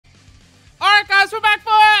guys, we're back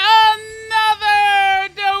for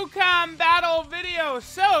another Dokkan battle video.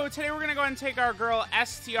 So, today we're going to go and take our girl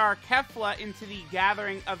STR KEFLA into the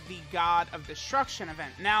Gathering of the God of Destruction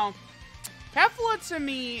event. Now, KEFLA to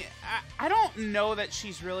me, I don't know that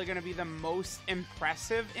she's really going to be the most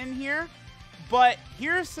impressive in here. But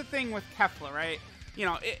here's the thing with KEFLA, right? You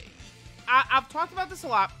know, I've talked about this a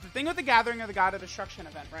lot. The thing with the Gathering of the God of Destruction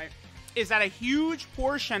event, right, is that a huge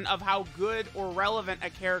portion of how good or relevant a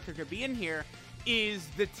character could be in here is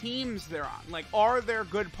the teams they're on. Like, are their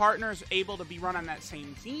good partners able to be run on that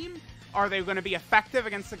same team? Are they going to be effective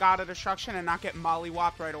against the God of Destruction and not get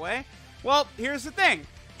mollywopped right away? Well, here's the thing.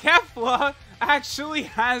 KEFLA actually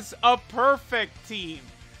has a perfect team.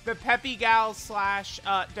 The Peppy Gal slash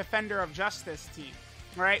Defender of Justice team,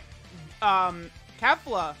 right?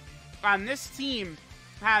 KEFLA on this team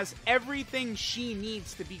has everything she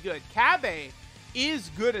needs to be good. Kabe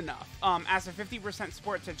is good enough as a 50%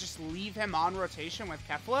 support to just leave him on rotation with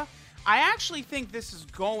KEFLA. I actually think this is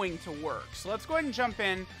going to work. So let's go ahead and jump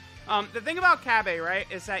in. The thing about Kabe, right,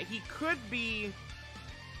 is that he could be...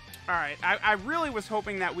 Alright, I really was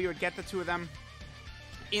hoping that we would get the two of them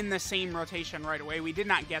in the same rotation right away. We did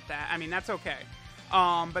not get that. I mean, that's okay.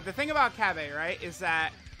 But the thing about Kabe, right, is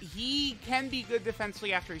that he can be good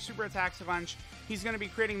defensively after he super attacks a bunch. He's going to be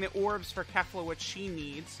creating the orbs for KEFLA, which she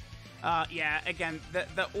needs. Yeah, again,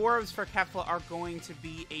 the orbs for KEFLA are going to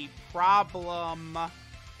be a problem.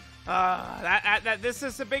 This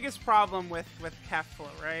is the biggest problem with KEFLA,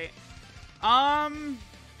 right?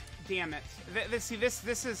 Damn it. This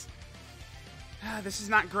is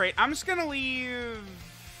not great. I'm just going to leave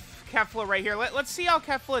KEFLA right here. Let's see how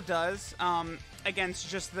KEFLA does against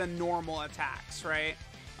just the normal attacks, right?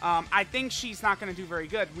 I think she's not going to do very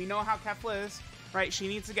good. We know how KEFLA is, right? She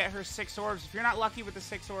needs to get her 6 orbs. If you're not lucky with the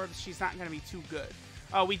 6 orbs, she's not going to be too good.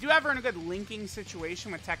 We do have her in a good linking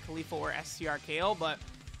situation with Tech KEFLA or STR KO, but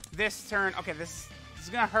this turn, okay, this is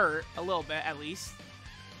going to hurt a little bit at least.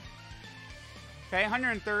 Okay,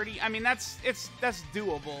 130. I mean, that's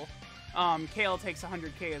doable. Kale takes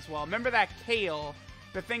 100k as well. Remember that Kale,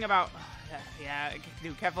 the thing about, yeah,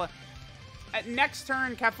 dude, KEFLA. Next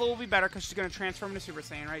turn, KEFLA will be better because she's going to transform into Super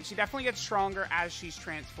Saiyan, right? She definitely gets stronger as she's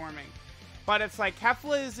transforming. But it's like,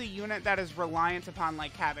 KEFLA is a unit that is reliant upon,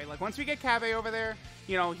 like, Kabe. Like, once we get Kabe over there,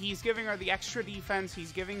 you know, he's giving her the extra defense.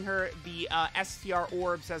 He's giving her the STR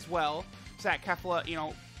orbs as well. So that KEFLA, you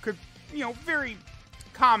know, could, you know, very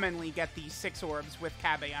commonly get these 6 orbs with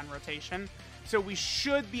Kabe on rotation. So we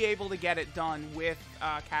should be able to get it done with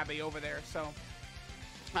Kabe over there. So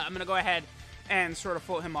I'm going to go ahead and sort of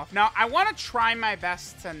float him off. Now, I want to try my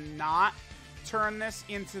best to not turn this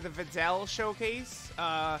into the Videl showcase.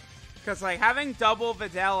 Because, like, having double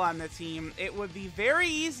Videl on the team, it would be very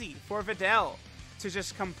easy for Videl to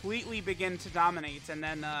just completely begin to dominate. And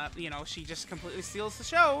then, you know, she just completely steals the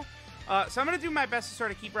show. So I'm going to do my best to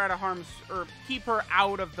sort of keep her out of harm's, or keep her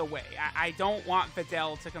out of the way. I don't want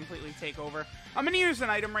Videl to completely take over. I'm going to use an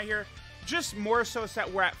item right here, just more so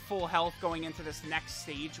that we're at full health going into this next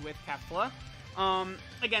stage with KEFLA.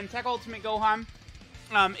 Again, Tech Ultimate Gohan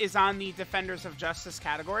is on the Defenders of Justice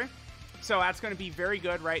category. So that's going to be very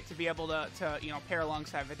good, right, to be able to you know, pair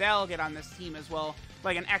alongside Videl, get on this team as well.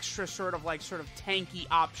 Like an extra sort of tanky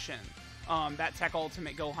option that Tech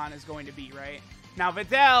Ultimate Gohan is going to be, right? Now,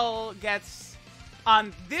 Videl gets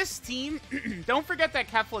on this team. Don't forget that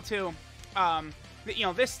KEFLA, too, you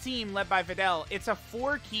know, this team led by Videl, it's a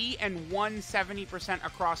 4-key and 170%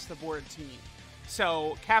 across the board team.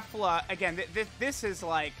 So KEFLA, again, this is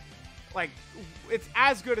like it's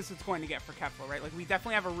as good as it's going to get for KEFLA, right? Like, we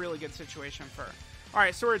definitely have a really good situation for her. All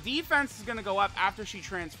right, so her defense is going to go up after she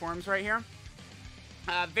transforms right here.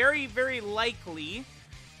 Very, very likely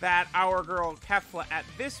that our girl KEFLA at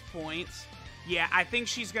this point, yeah, I think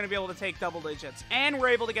she's going to be able to take double digits. And we're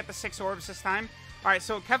able to get the 6 orbs this time. All right,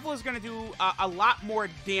 so KEFLA is going to do a lot more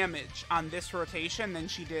damage on this rotation than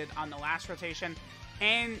she did on the last rotation.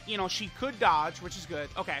 And, you know, she could dodge, which is good.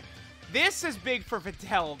 Okay. This is big for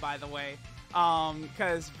Videl, by the way.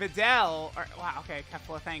 Because Videl... wow, okay,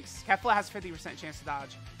 KEFLA, thanks. KEFLA has 50% chance to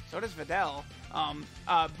dodge. So does Videl.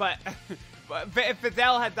 But if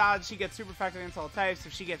Videl had dodged, she gets super effective against all types.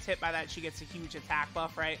 If she gets hit by that, she gets a huge attack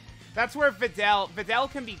buff, right? That's where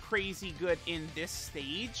Videl can be crazy good in this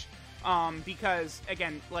stage. Because,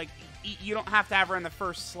 again, like, you don't have to have her in the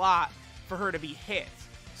first slot for her to be hit.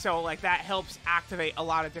 So, like, that helps activate a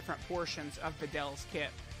lot of different portions of Videl's kit.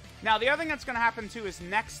 Now, the other thing that's going to happen, too, is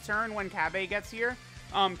next turn when Kabe gets here,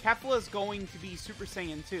 KEFLA is going to be Super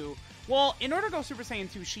Saiyan 2. Well, in order to go Super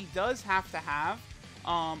Saiyan 2, she does have to have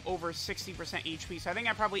over 60% HP. So I think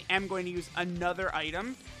I probably am going to use another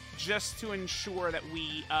item just to ensure that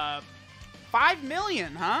we 5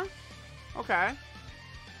 million, huh? Okay.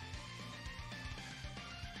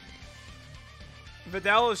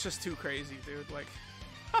 Videl is just too crazy, dude. Like,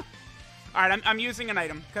 huh. All right, I'm using an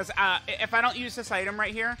item because if I don't use this item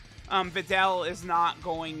right here, Videl is not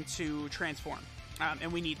going to transform,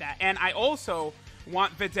 and we need that. And I also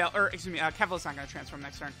want Videl, or excuse me, KEFLA's not going to transform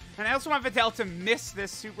next turn. And I also want Videl to miss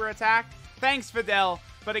this super attack. Thanks, Videl.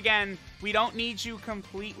 But again, we don't need you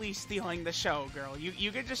completely stealing the show, girl.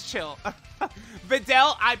 You could just chill.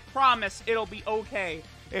 Videl, I promise it'll be okay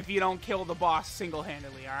if you don't kill the boss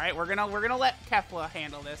single-handedly, all right? We're gonna let KEFLA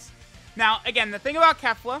handle this. Now, again, the thing about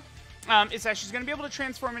KEFLA is that she's going to be able to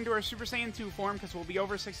transform into her Super Saiyan 2 form because we'll be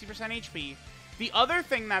over 60% HP. The other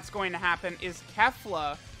thing that's going to happen is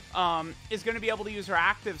KEFLA is going to be able to use her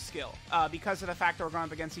active skill because of the fact that we're going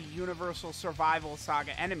up against a Universal Survival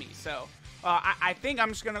Saga enemy. So I think I'm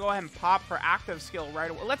just going to go ahead and pop her active skill right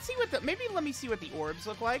away. Let's see what maybe let me see what the orbs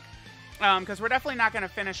look like, because we're definitely not going to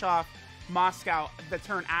finish off Moscow the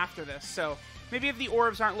turn after this. So maybe if the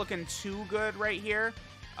orbs aren't looking too good right here,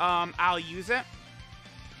 I'll use it.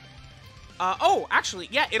 Oh, actually,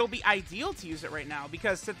 yeah, it'll be ideal to use it right now,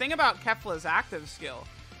 because the thing about KEFLA's active skill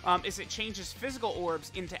is it changes physical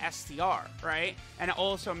orbs into STR, right? And it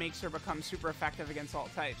also makes her become super effective against all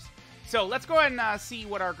types. So let's go ahead and see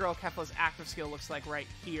what our girl KEFLA's active skill looks like right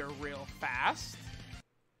here real fast.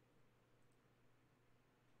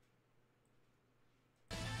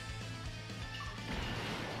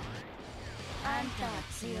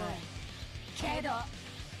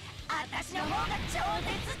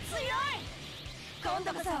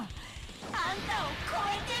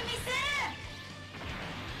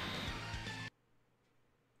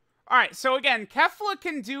 Alright, so again, KEFLA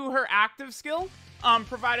can do her active skill,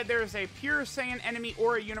 provided there is a pure Saiyan enemy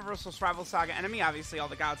or a Universal Survival Saga enemy. Obviously, all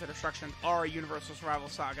the Gods of Destruction are a Universal Survival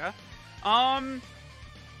Saga.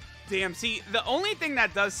 Damn, see, the only thing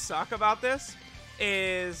that does suck about this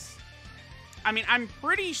is, I mean, I'm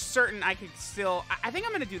pretty certain I could still, I think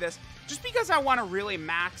I'm going to do this, just because I want to really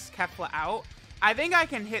max KEFLA out. I think I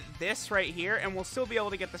can hit this right here, and we'll still be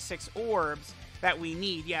able to get the 6 orbs that we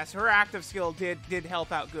need. Yes, her active skill did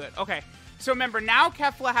help out good. Okay, so remember, now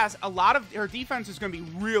KEFLA has a lot of, her defense is going to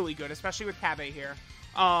be really good, especially with Kabe here.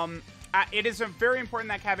 It is very important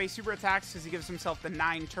that Kabe super attacks, because he gives himself the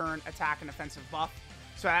 9-turn attack and offensive buff.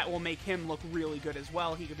 So that will make him look really good as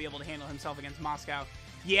well. He could be able to handle himself against Moscow.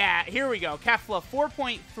 Yeah, here we go. KEFLA,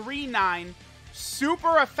 4.39.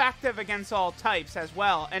 Super effective against all types as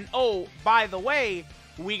well. And oh, by the way,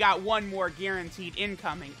 we got one more guaranteed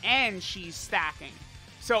incoming. And she's stacking.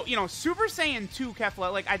 So, you know, Super Saiyan 2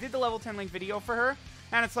 KEFLA, like, I did the level 10 link video for her.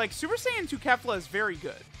 And it's like, Super Saiyan 2 KEFLA is very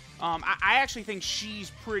good. I actually think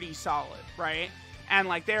she's pretty solid, right? And,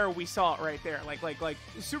 like, there, we saw it right there. Like,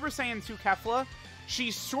 Super Saiyan 2 KEFLA,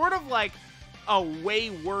 she's sort of like a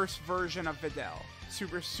way worse version of Videl.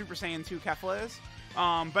 Super Saiyan 2 KEFLA is.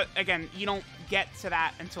 But again, you don't get to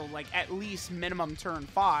that until like at least minimum turn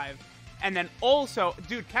 5. And then also,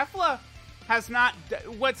 dude, KEFLA has not,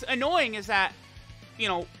 what's annoying is that, you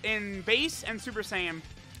know, in base and Super Saiyan,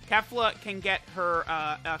 KEFLA can get her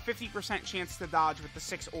a 50% chance to dodge with the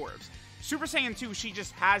 6 orbs. Super Saiyan 2, she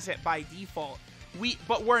just has it by default.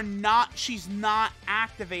 But we're not, she's not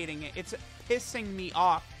activating it. It's pissing me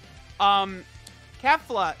off.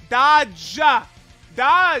 KEFLA, dodge!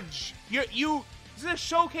 Dodge! This is a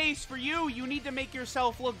showcase for you. You need to make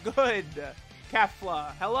yourself look good,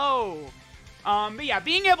 KEFLA. Hello. But yeah,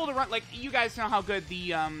 being able to run, like, you guys know how good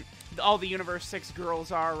the all the Universe 6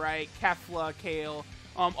 girls are, right? KEFLA, Kale,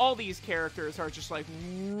 all these characters are just like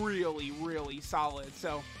really, really solid.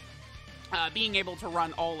 So being able to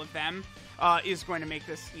run all of them is going to make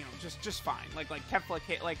this, you know, just fine. Like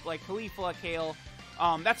KEFLA, like Khalifa, Kale.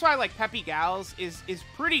 That's why like Peppy Gals is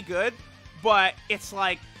pretty good, but it's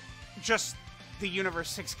like just the Universe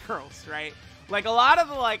 6 girls, right? Like a lot of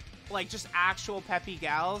the like just actual Peppy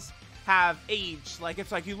Gals have aged. Like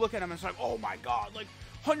it's like you look at them and it's like, oh my god, like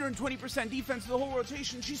 120% defense the whole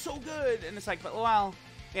rotation, she's so good. And it's like, but well,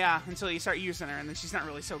 yeah, until you start using her and then she's not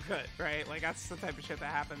really so good, right? Like that's the type of shit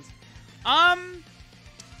that happens.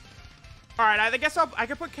 Alright, I guess I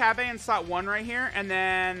could put Kabe in slot 1 right here, and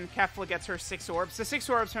then KEFLA gets her 6 orbs. The 6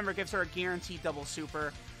 orbs, remember, gives her a guaranteed double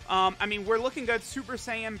super. I mean, we're looking good. Super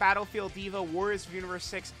Saiyan, Battlefield Diva, Warriors of Universe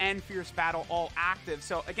 6, and Fierce Battle all active.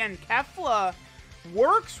 So, again, KEFLA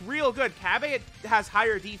works real good. Kabe has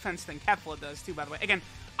higher defense than KEFLA does, too, by the way. Again,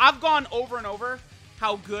 I've gone over and over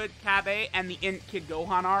how good Kabe and the Int Kid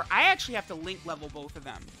Gohan are. I actually have to link level both of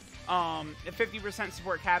them. 50%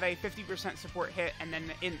 support Kabe, 50% support Hit, and then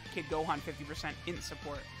the Int Kid Gohan 50% Int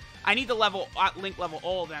support. I need to link level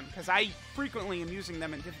all of them, because I frequently am using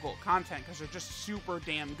them in difficult content, because they're just super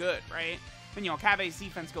damn good, right? And, you know, Kabe's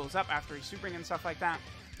defense goes up after he's supering and stuff like that.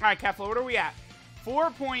 All right, KEFLA, what are we at?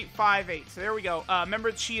 4.58. So there we go.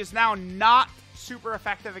 Remember, she is now not super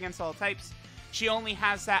effective against all types. She only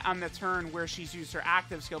has that on the turn where she's used her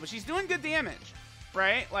active skill, but she's doing good damage,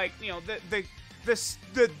 right? Like, you know,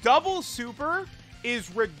 the double super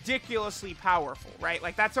is ridiculously powerful, right?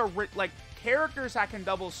 Like, that's like, characters that can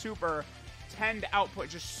double super tend to output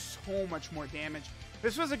just so much more damage.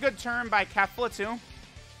 This was a good turn by KEFLA, too,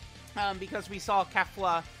 because we saw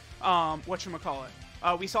KEFLA,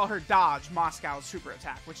 whatchamacallit, we saw her dodge Moscow's super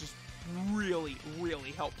attack, which is really,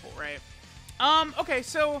 really helpful, right? Okay,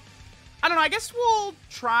 so, I don't know, I guess we'll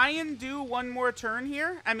try and do one more turn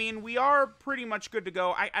here. I mean, we are pretty much good to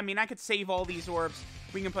go. I mean, I could save all these orbs.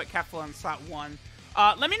 We can put KEFLA in slot 1.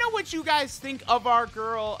 Let me know what you guys think of our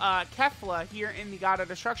girl, KEFLA, here in the God of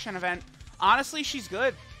Destruction event. Honestly, she's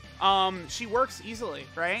good. She works easily,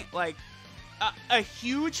 right? Like, a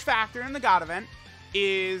huge factor in the God event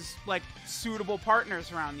is, like, suitable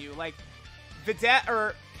partners around you. Like,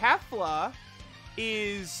 KEFLA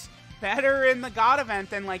is better in the God event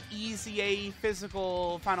than, like, EZA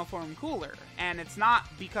physical Final Form Cooler. And it's not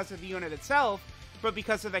because of the unit itself, but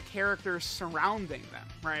because of the characters surrounding them,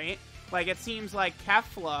 right? Like, it seems like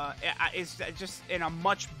KEFLA is just in a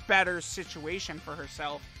much better situation for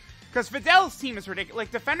herself. Because Videl's team is ridiculous.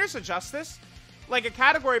 Like, Defenders of Justice, like, a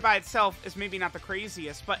category by itself is maybe not the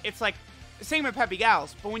craziest, but it's like, same with Peppy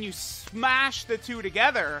Gals, but when you smash the two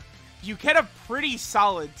together, you get a pretty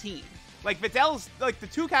solid team. Like, Videl's, like, the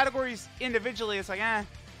two categories individually, it's like, eh.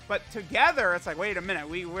 But together, it's like, wait a minute,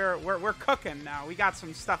 we're cooking now. We got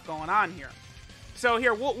some stuff going on here. So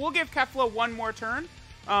here, we'll give KEFLA one more turn,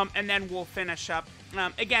 and then we'll finish up.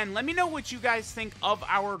 Again, let me know what you guys think of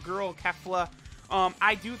our girl, KEFLA.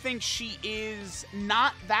 I do think she is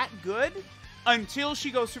not that good until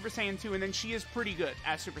she goes Super Saiyan 2, and then she is pretty good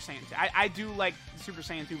as Super Saiyan 2. I do like the Super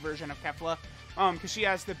Saiyan 2 version of KEFLA, because she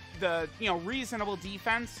has the you know, reasonable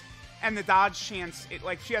defense and the dodge chance.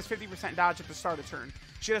 Like, she has 50% dodge at the start of turn.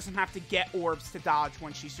 She doesn't have to get orbs to dodge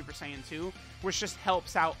when she's Super Saiyan 2, which just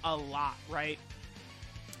helps out a lot, right?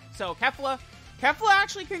 So KEFLA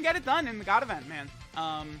actually can get it done in the God event, man.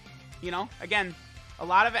 You know, again, a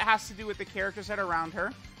lot of it has to do with the characters that are around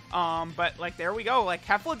her. But, like, there we go. Like,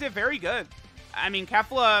 KEFLA did very good. I mean,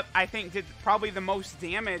 KEFLA, I think, did probably the most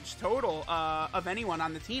damage total of anyone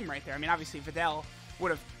on the team right there. I mean, obviously, Videl would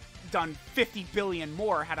have done 50 billion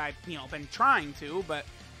more had I, you know, been trying to, but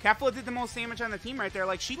KEFLA did the most damage on the team right there.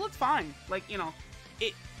 Like, she looked fine. Like, you know,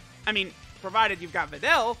 I mean, provided you've got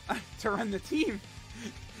Videl to run the team,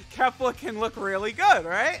 KEFLA can look really good,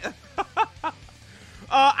 right?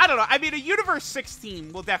 I don't know. I mean, a Universe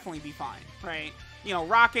 16 will definitely be fine, right? You know,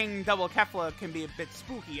 rocking double KEFLA can be a bit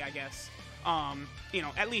spooky, I guess. You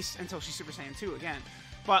know, at least until she's Super Saiyan 2 again.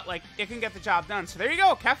 But, like, it can get the job done. So there you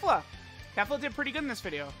go, KEFLA. KEFLA did pretty good in this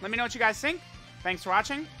video. Let me know what you guys think. Thanks for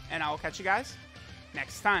watching, and I will catch you guys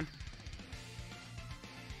next time.